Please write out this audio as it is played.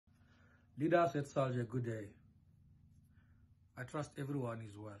Leaders at Saljak, good day. I trust everyone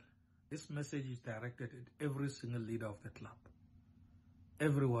is well. This message is directed at every single leader of the club.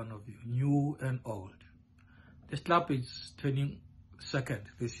 Every one of you, new and old. This club is turning second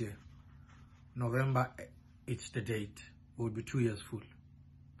this year. November, it's the date. It will be 2 years full.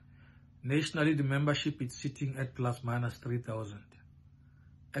 Nationally, the membership is sitting at plus minus 3,000.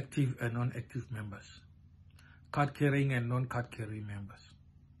 Active and non-active members. Card-carrying and non-card-carrying members.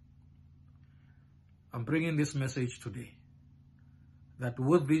 I'm bringing this message today that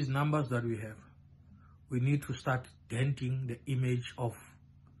with these numbers that we have, we need to start denting the image of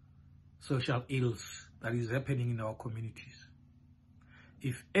social ills that is happening in our communities.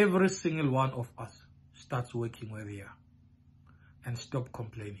 If every single one of us starts working where they are and stop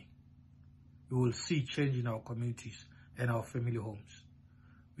complaining, we will see change in our communities and our family homes.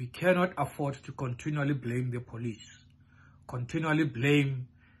 We cannot afford to continually blame the police, continually blame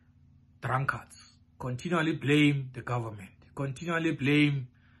drunkards, continually blame the government, continually blame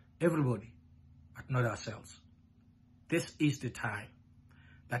everybody, but not ourselves. This is the time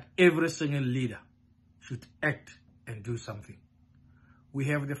that every single leader should act and do something. We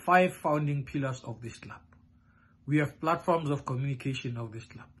have the 5 founding pillars of this club. We have platforms of communication of this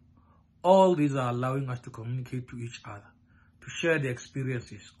club. All these are allowing us to communicate to each other, to share the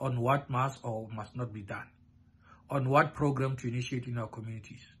experiences on what must or must not be done, on what program to initiate in our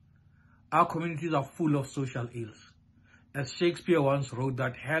communities. Our communities are full of social ills. As Shakespeare once wrote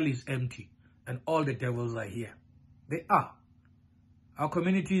that hell is empty and all the devils are here. They are. Our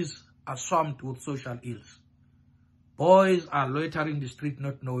communities are swamped with social ills. Boys are loitering the street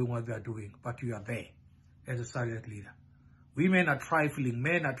not knowing what they are doing, but you are there as a Saljak leader. Women are trifling,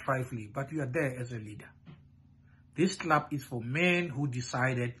 men are trifling, but you are there as a leader. This club is for men who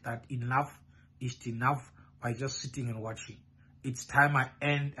decided that enough is enough by just sitting and watching. It's time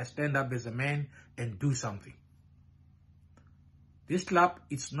I stand up as a man and do something. This club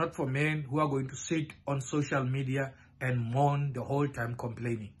is not for men who are going to sit on social media and moan the whole time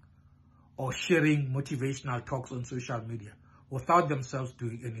complaining or sharing motivational talks on social media without themselves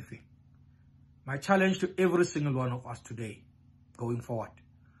doing anything. My challenge to every single one of us today, going forward,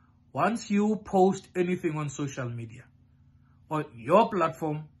 once you post anything on social media, on your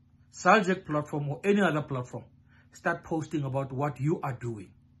platform, Saljak platform or any other platform, start posting about what you are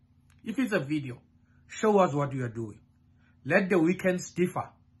doing. If it's a video, show us what you are doing. Let the weekends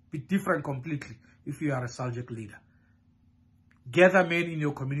be different completely if you are a Saljak leader. Gather men in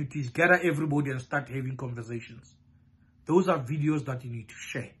your communities, gather everybody and start having conversations. Those are videos that you need to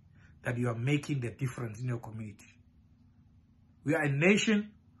share, that you are making the difference in your community. We are a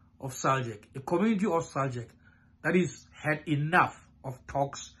nation of Saljak, a community of Saljak that is had enough of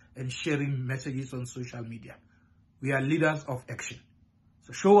talks and sharing messages on social media. We are leaders of action.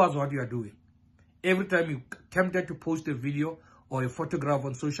 So show us what you are doing. Every time you're tempted to post a video or a photograph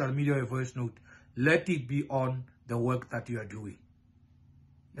on social media or a voice note, let it be on the work that you are doing.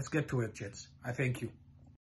 Let's get to work, gents. I thank you.